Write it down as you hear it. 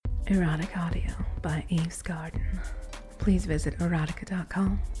Erotic Audio by Eve's Garden. Please visit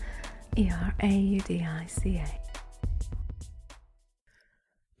erotica.com, ERAUDICA.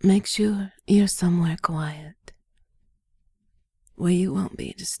 Make sure you're somewhere quiet, where you won't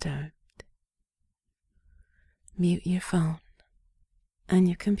be disturbed. Mute your phone and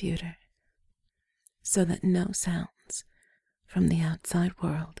your computer so that no sounds from the outside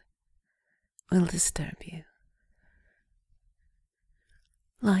world will disturb you.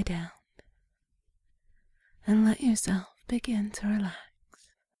 Lie down and let yourself begin to relax.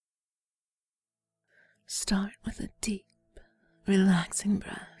 Start with a deep, relaxing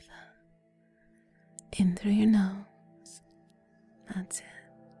breath. In through your nose. That's it.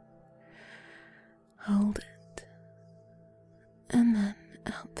 Hold it. And then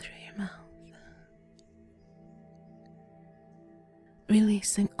out through your mouth.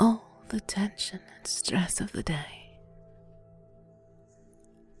 Releasing all the tension and stress of the day.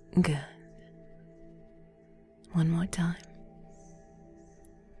 Good. One more time.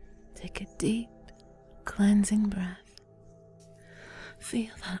 Take a deep, cleansing breath.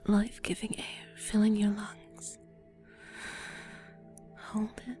 Feel that life-giving air filling your lungs.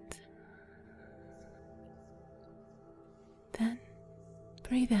 Hold it. Then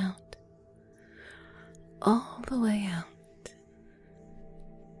breathe out. All the way out.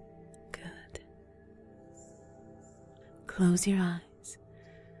 Good. Close your eyes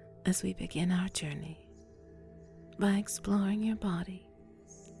as we begin our journey by exploring your body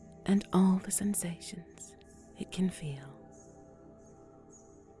and all the sensations it can feel.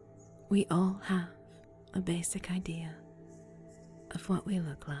 We all have a basic idea of what we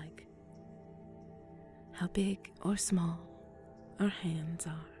look like, how big or small our hands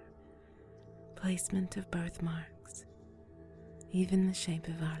are, placement of birthmarks, even the shape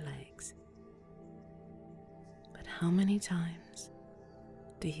of our legs. But how many times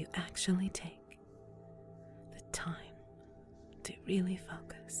do you actually take the time to really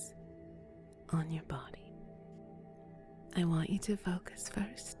focus on your body? I want you to focus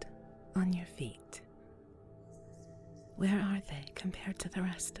first on your feet. Where are they compared to the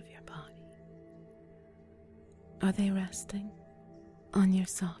rest of your body? Are they resting on your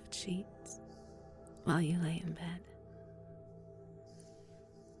soft sheets while you lay in bed?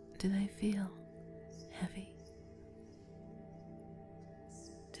 Do they feel heavy?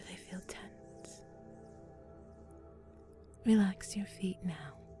 Do they feel tense? Relax your feet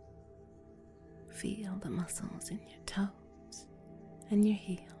now. Feel the muscles in your toes and your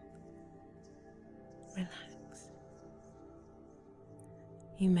heel. Relax.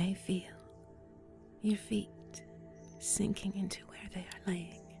 You may feel your feet sinking into where they are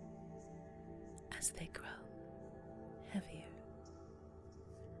laying as they grow heavier.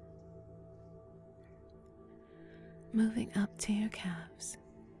 Moving up to your calves.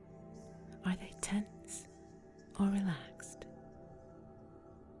 Are they tense or relaxed?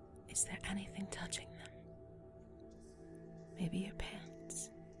 Is there anything touching them? Maybe your pants,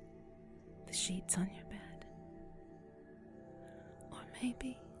 the sheets on your bed, or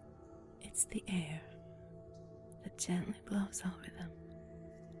maybe it's the air that gently blows over them.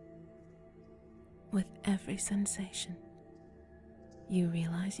 With every sensation, you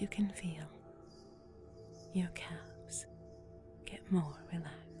realize you can feel your calves get more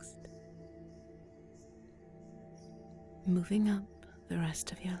relaxed. Moving up the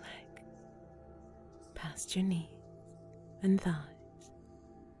rest of your leg, past your knees and thighs,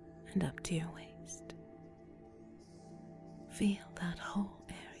 and up to your waist. Feel that whole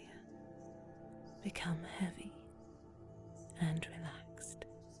area become heavy and relaxed.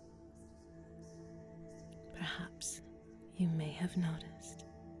 Perhaps you may have noticed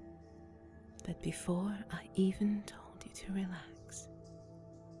that before I even told you to relax,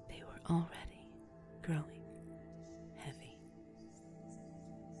 they were already growing heavy.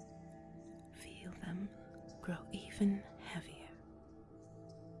 Feel them grow even heavier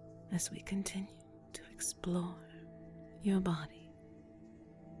as we continue to explore your body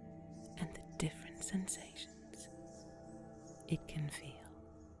and the different sensations it can feel.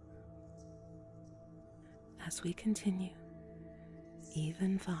 As we continue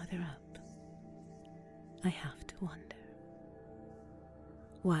even farther up, I have to wonder,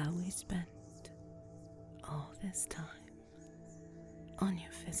 while we spent all this time on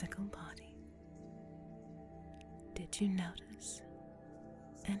your physical body, did you notice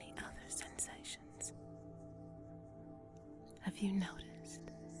any other sensations? Have you noticed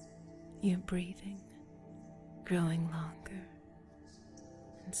your breathing growing longer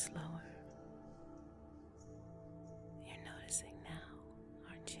and slower? You're noticing now,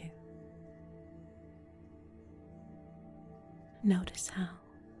 aren't you? Notice how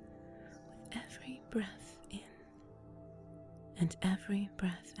every breath in and every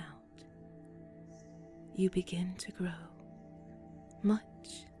breath out, you begin to grow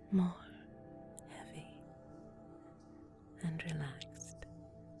much more heavy and relaxed.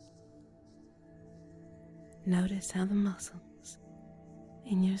 Notice how the muscles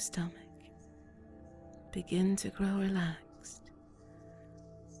in your stomach begin to grow relaxed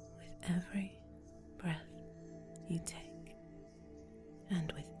with every breath you take,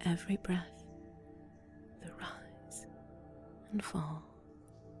 and with every breath, the rise and fall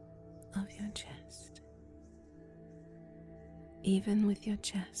of your chest. Even with your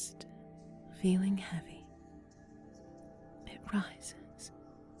chest feeling heavy, it rises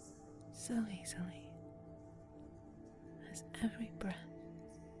so easily as every breath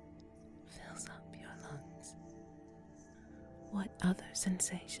fills up your lungs. What other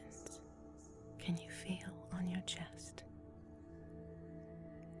sensations can you feel on your chest?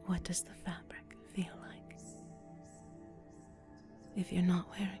 What does the fabric feel like? If you're not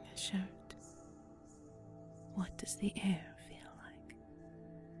wearing a shirt, what does the air feel like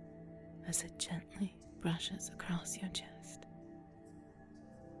as it gently brushes across your chest?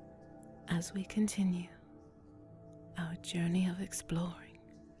 As we continue our journey of exploring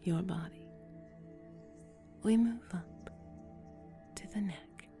your body, we move up to the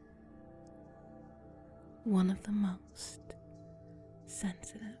neck, one of the most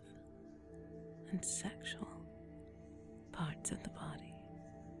sensitive and sexual parts of the body.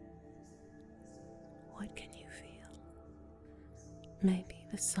 What can you feel? Maybe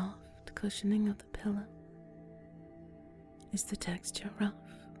the soft cushioning of the pillow. Is the texture rough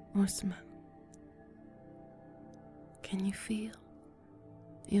or smooth? Can you feel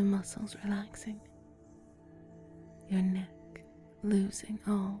your muscles relaxing? Your neck losing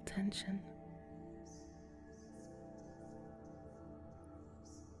all tension?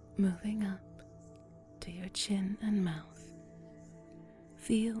 Moving up to your chin and mouth,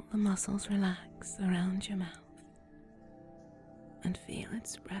 feel the muscles relax around your mouth and feel it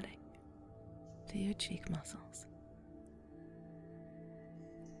spreading to your cheek muscles.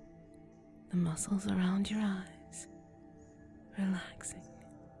 The muscles around your eyes relaxing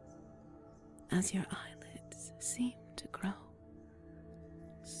as your eyelids seem to grow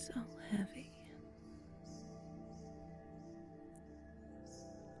so heavy.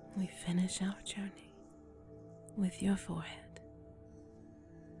 We finish our journey with your forehead.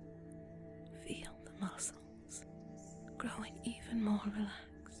 Feel the muscles growing even more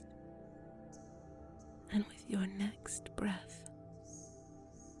relaxed. And with your next breath,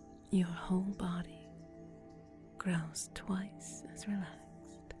 your whole body grows twice as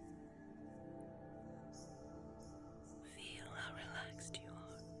relaxed. Feel how relaxed you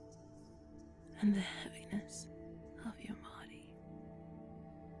are and the heaviness of your body.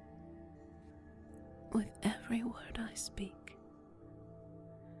 With every word I speak,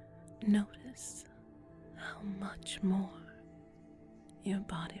 notice how much more your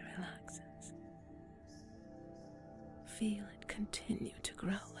body relaxes. Feel it continue to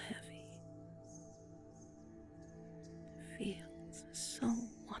grow heavy. It feels so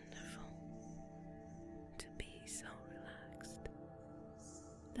wonderful to be so relaxed,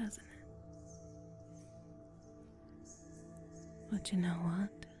 doesn't it? But you know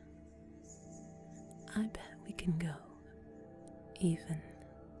what? I bet we can go even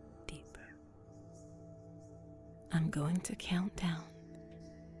deeper. I'm going to count down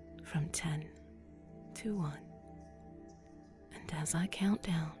from 10 to 1. And as I count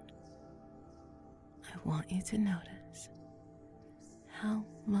down, I want you to notice how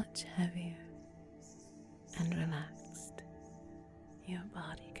much heavier and relaxed your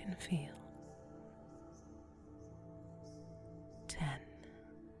body can feel. 10.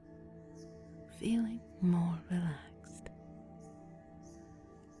 Feeling more relaxed.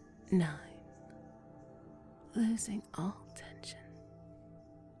 9. Losing all tension.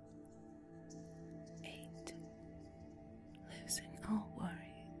 8. Losing all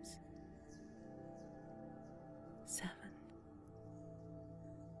worries. 7.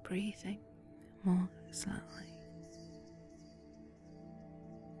 Breathing more slowly.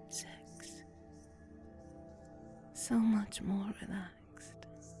 6. So much more relaxed.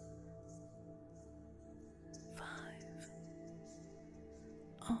 5.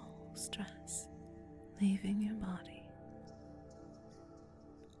 All stress leaving your body.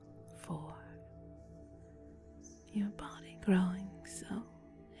 4. Your body growing so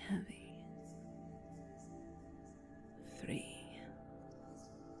heavy. 3.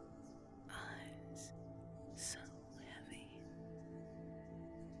 Eyes so heavy.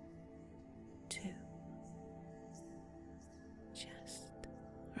 2. Chest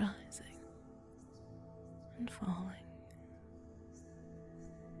rising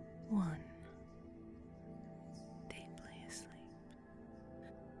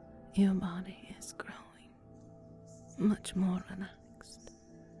Your body is growing much more relaxed,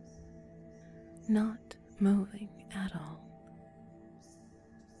 not moving at all.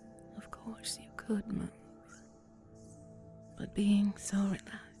 Of course, you could move, but being so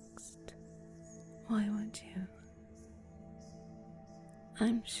relaxed, why would you?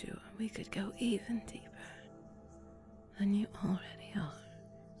 I'm sure we could go even deeper than you already are.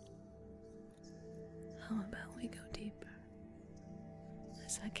 How about we go deeper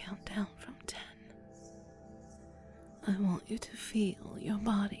as I count down from 10? I want you to feel your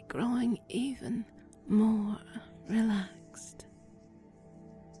body growing even more relaxed,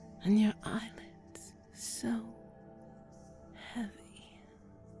 and your eyelids so heavy.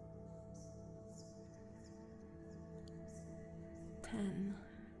 10,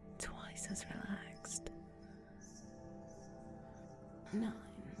 twice as relaxed. 9,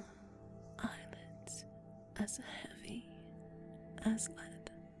 eyelids as heavy as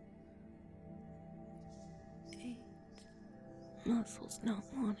lead. 8, muscles not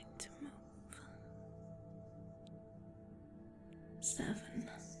wanting to move. 7,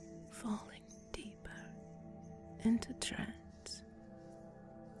 falling deeper into trance.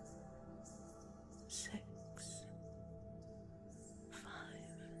 6, 5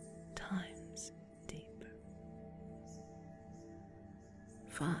 times deeper.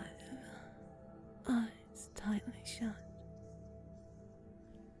 5, eyes tightly shut.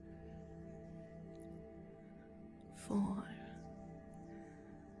 4,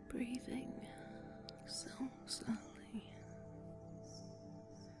 breathing so slowly.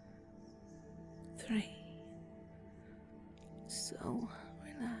 3, so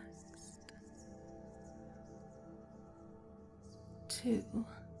relaxed. 2,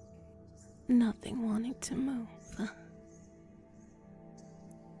 nothing wanting to move.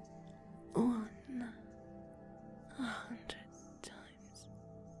 1, 100 times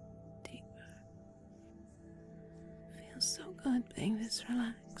deeper. Feels so good being this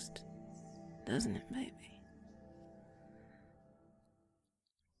relaxed, doesn't it, baby?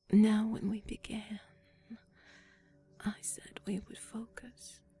 Now, when we began, I said we would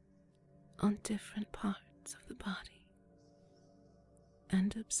focus on different parts of the body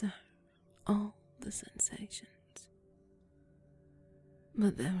and observe all the sensations.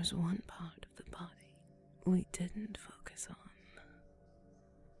 But there was one part of the body we didn't focus on.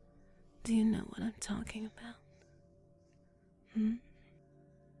 Do you know what I'm talking about?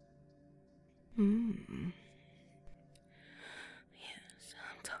 Yes,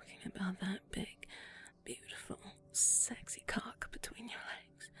 I'm talking about that big, beautiful, sexy cock between your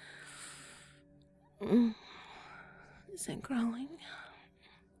legs. Is it growing?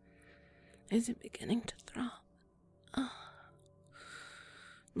 Is it beginning to throb?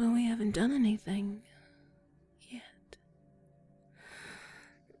 But we haven't done anything yet.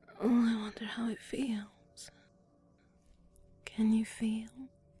 Oh, I wonder how it feels. Can you feel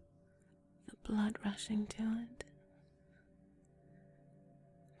the blood rushing to it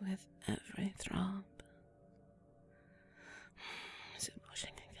with every throb? Is it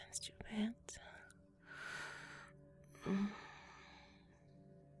pushing against your pants?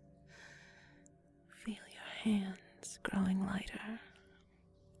 Feel your hands growing lighter.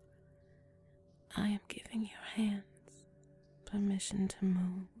 I am giving your hands permission to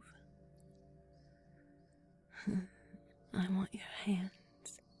move. I want your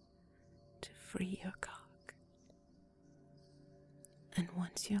hands to free your cock. And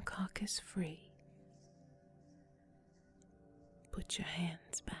once your cock is free, put your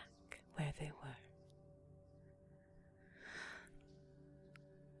hands back where they were.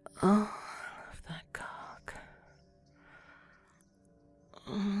 Oh, I love that cock.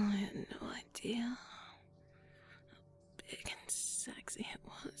 Oh, I had no idea how big and sexy it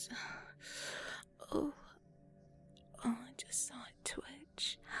was. Oh, I just saw it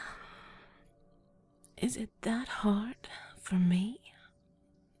twitch. Is it that hard for me?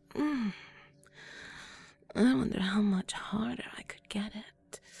 I wonder how much harder I could get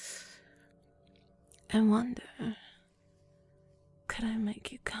it. I wonder, could I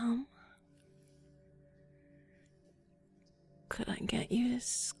make you come? Could I get you to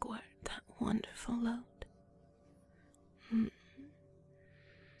squirt that wonderful load?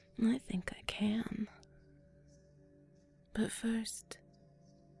 I think I can. But first,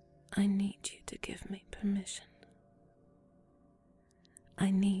 I need you to give me permission.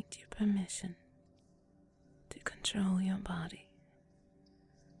 I need your permission to control your body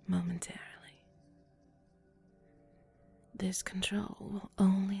momentarily. This control will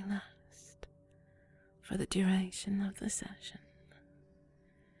only last for the duration of the session.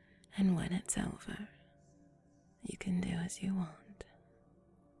 And when it's over, you can do as you want.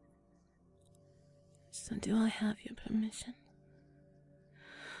 So do I have your permission?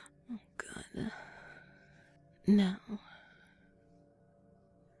 Oh, good. Now,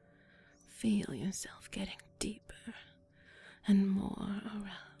 feel yourself getting deeper and more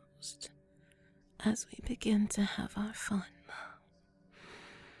aroused as we begin to have our fun.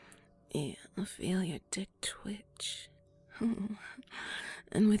 Yeah, feel your dick twitch.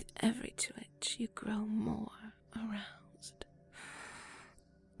 And with every twitch, you grow more aroused.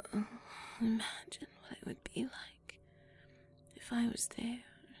 Oh, imagine what it would be like if I was there,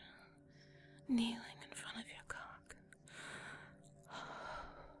 kneeling in front of your cock.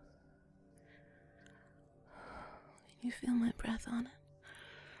 Can you feel my breath on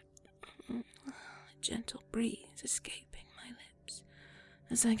it? A gentle breeze escaping my lips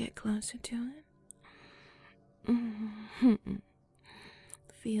as I get closer to it.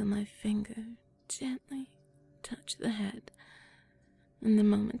 Feel my finger gently touch the head, and the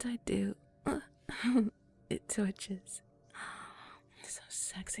moment I do, it twitches. It's so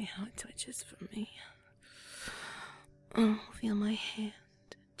sexy how it twitches for me. Oh, feel my hand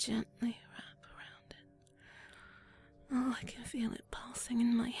gently wrap around it. Oh, I can feel it pulsing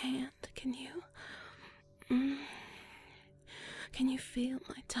in my hand. Can you? Can you feel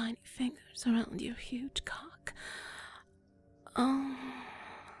my tiny fingers around your huge cock? Oh,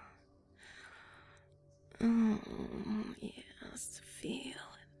 yes, feel it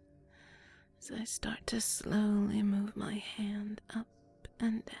as I start to slowly move my hand up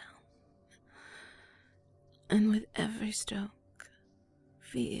and down. And with every stroke,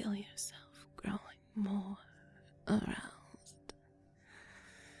 feel yourself growing more aroused.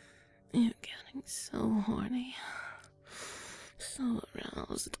 You're getting so horny, so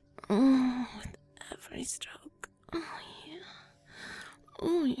aroused. Oh, with every stroke. Oh, yeah.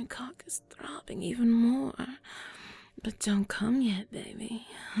 Oh, your cock is throbbing even more. But don't come yet, baby.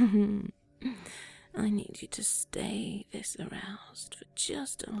 I need you to stay this aroused for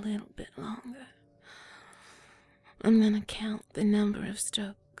just a little bit longer. I'm gonna count the number of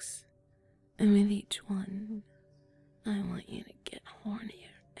strokes, and with each one, I want you to get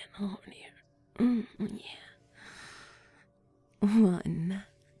hornier and hornier. Yeah. 1,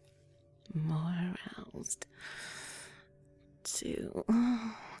 more aroused. 2,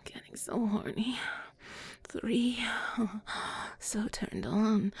 getting so horny. 3, so turned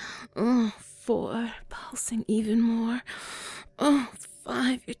on. 4, pulsing even more.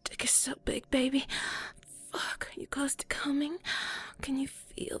 5, your dick is so big, baby. Fuck, are you close to coming? Can you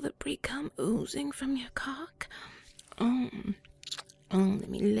feel the pre-cum oozing from your cock? Let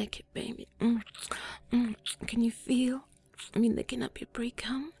me lick it, baby. Can you feel me licking up your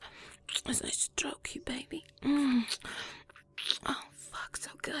pre-cum as I stroke you, baby? Oh, fuck,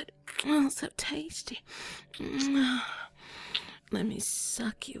 so good. Oh, so tasty. Let me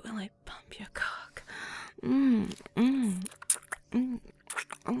suck you while I pump your cock.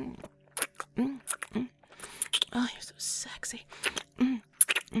 Oh, you're so sexy. Oh,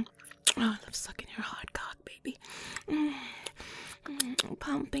 I love sucking your hard cock, baby.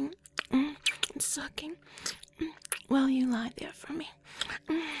 Pumping, and sucking, while you lie there for me.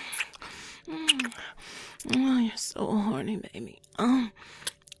 Oh, you're so horny, baby.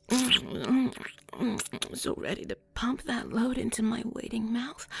 So ready to pump that load into my waiting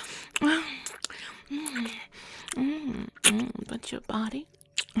mouth. But your body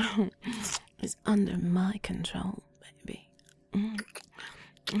is under my control, baby. And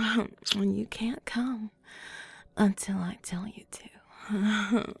you can't come until I tell you to.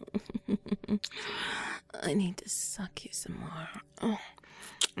 I need to suck you some more.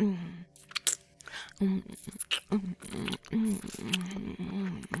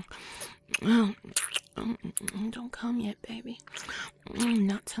 Don't come yet, baby.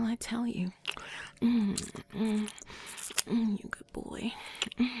 Not till I tell you. You good boy.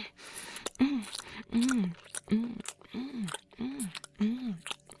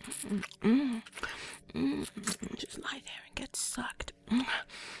 Just lie there and get sucked.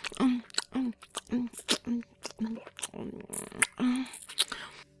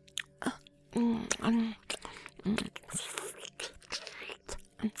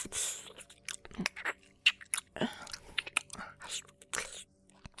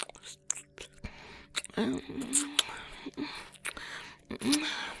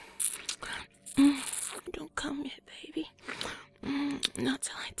 Don't come yet, baby. Not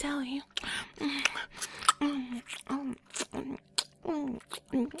till I tell you.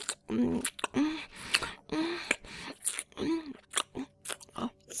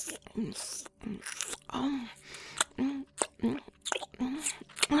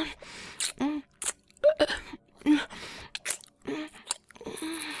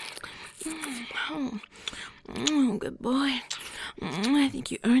 I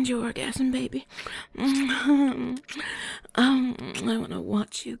think you earned your orgasm, baby. I want to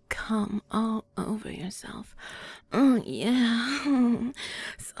watch you come all over yourself. Oh, yeah.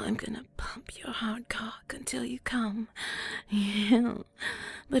 So I'm gonna pump your hard cock until you come. Yeah.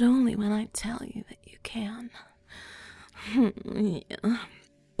 But only when I tell you that you can. Yeah.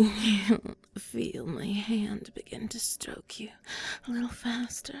 Feel my hand begin to stroke you a little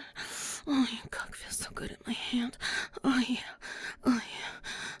faster. Oh, your cock feels so good in my hand. Oh, yeah. Oh,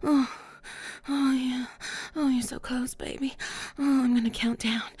 yeah. Oh, yeah. Oh, you're so close, baby. Oh, I'm gonna count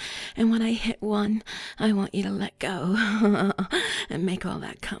down. And when I hit 1, I want you to let go and make all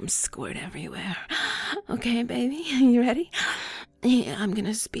that cum squirt everywhere. Okay, baby? You ready? Yeah, I'm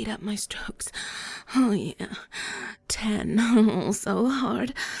gonna speed up my strokes. Oh, yeah. 10. Oh, so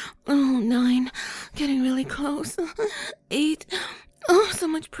hard. Oh, 9. Getting really close. 8. Oh, so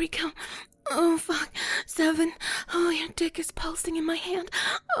much pre-cum. Oh, fuck. 7. Oh, your dick is pulsing in my hand.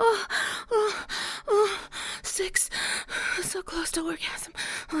 Oh. 6. So close to orgasm.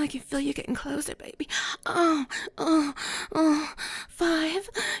 Oh, I can feel you getting closer, baby. Oh. 5.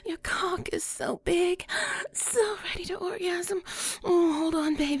 Your cock is so big. So ready to orgasm. Oh, hold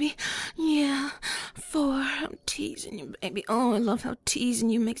on, baby. Yeah. 4. I'm teasing you, baby. Oh, I love how teasing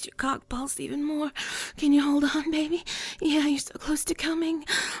you makes your cock pulse even more. Can you hold on, baby? Yeah, you're so close to coming.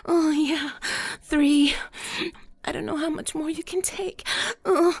 Oh, yeah. 3. I don't know how much more you can take.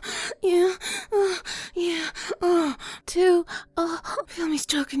 Oh, yeah. Yeah. 2. Oh, feel me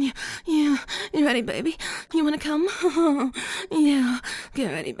stroking you. Yeah. You ready, baby? You wanna come? Yeah.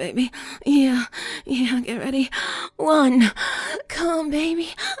 Get ready, baby. Yeah. Get ready. 1. Come,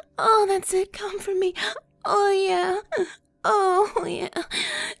 baby. Oh, that's it. Come for me. Oh, yeah. Oh, yeah.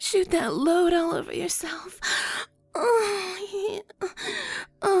 Shoot that load all over yourself. Oh, yeah.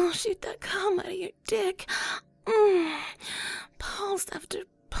 Oh, shoot that cum out of your dick. Pulse after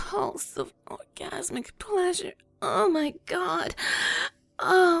pulse of orgasmic pleasure. Oh, my God.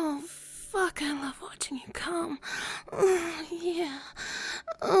 Oh, fuck, I love watching you come. Oh, yeah.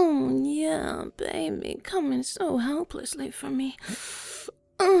 Oh, yeah, baby. Coming so helplessly for me.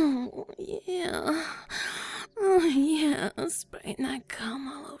 Oh, yeah. Oh, yeah. Spraying that cum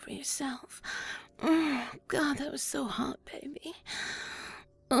all over yourself. Oh, God, that was so hot, baby.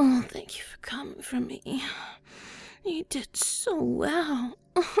 Oh, thank you for coming for me. You did so well.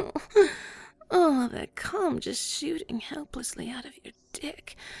 Oh, that cum just shooting helplessly out of your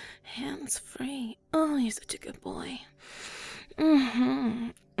dick. Hands free. Oh, you're such a good boy.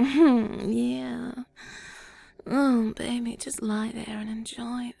 Yeah. Oh, baby, just lie there and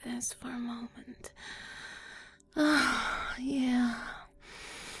enjoy this for a moment. Oh, yeah.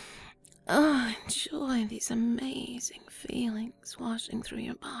 Oh, enjoy these amazing feelings washing through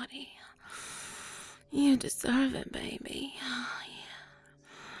your body. You deserve it, baby. Oh,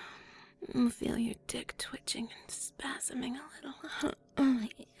 yeah. Feel your dick twitching and spasming a little. Oh,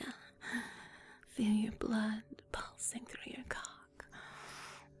 yeah. Feel your blood pulsing through your cock.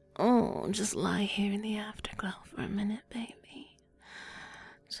 Oh, just lie here in the afterglow for a minute, baby.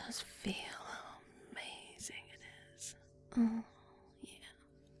 Just feel how amazing it is. Oh, yeah.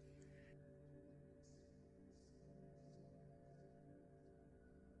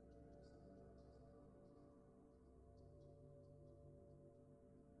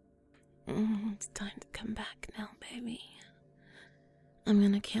 It's time to come back now, baby. I'm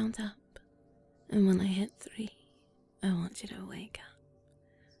gonna count up, and when I hit 3, I want you to wake up,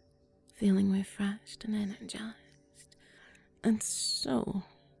 feeling refreshed and energized, and so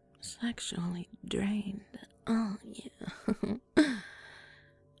sexually drained. Oh, yeah.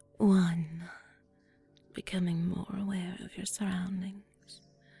 1, becoming more aware of your surroundings.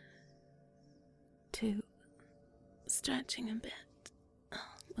 2, stretching a bit.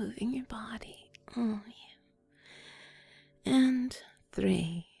 Moving your body. Oh, yeah. And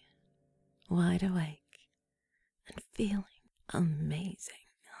 3, wide awake and feeling amazing.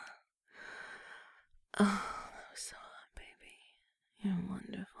 Oh, that was so hot, baby. You're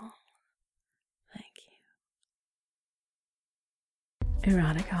wonderful. Thank you.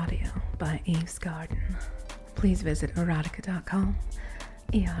 Erotic Audio by Eve's Garden. Please visit erotica.com.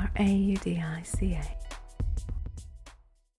 ERAUDICA.